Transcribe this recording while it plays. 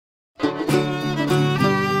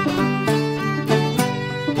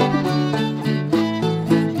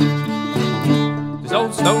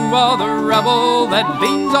old Stonewall the rebel that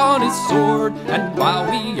leans on his sword. And while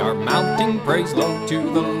we are mounting praise low to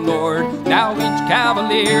the Lord, now each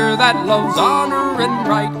cavalier that loves honor and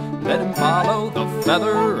right, let him follow the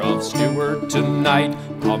feather of Stuart tonight.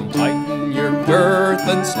 Come tighten your girth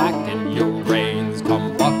and slacken your reins.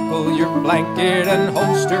 Come buckle your blanket and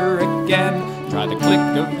holster again. Try the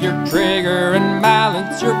click of your trigger and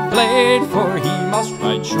balance your blade, for he must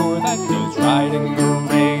ride sure that goes riding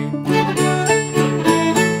array.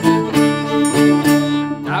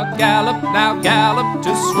 Now gallop,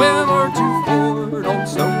 to swim or to ford. Old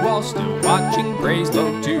Stonewall still watching, praise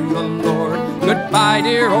low to the Lord. Goodbye,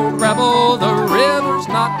 dear old rebel, the river's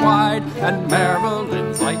not wide, and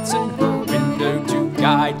Maryland's lights in her window to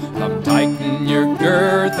guide. Come tighten your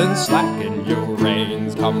girth and slacken your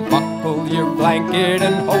reins. Come buckle your blanket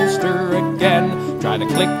and holster again. Try the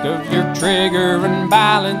click of your trigger and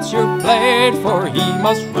balance your blade, for he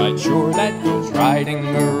must ride sure that goes riding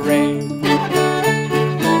array.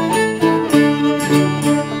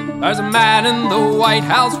 There's a man in the White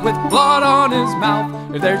House with blood on his mouth.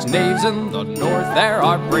 If there's knaves in the North, there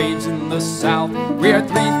are braves in the South. We are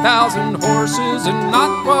 3,000 horses and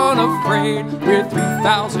not one afraid. We're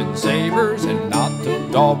 3,000 sabers and not a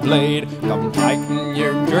dull blade. Come tighten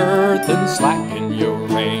your girth and slacken your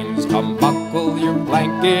reins. Come buckle your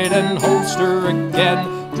blanket and holster again.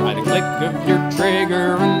 Try the click of your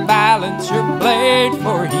trigger and balance your blade,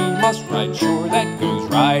 for he must ride sure that goes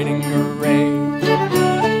riding array.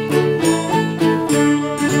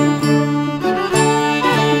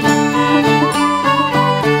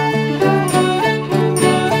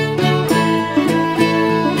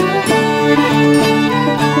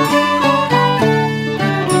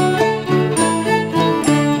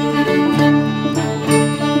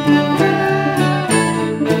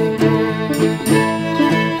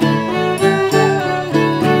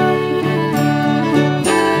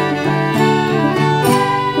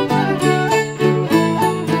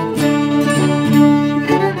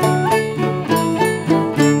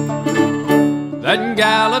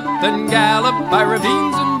 Then gallop by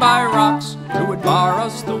ravines and by rocks. Who would bar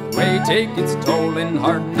us the way, take its toll in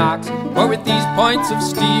hard knocks? For with these points of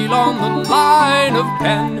steel on the line of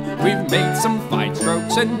pen, we've made some fine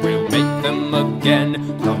strokes and we'll make them again.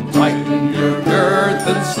 Come tighten your girth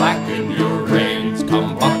and slacken your reins.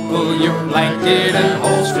 Come buckle your blanket and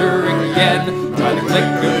holster again. Try the click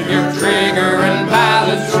of your trigger and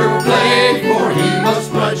balance your blade, for he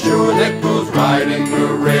must ride sure that goes riding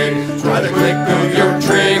array. Try the click of your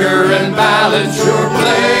trigger and balance your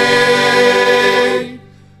blade,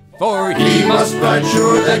 for he must ride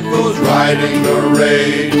sure that goes riding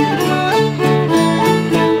array.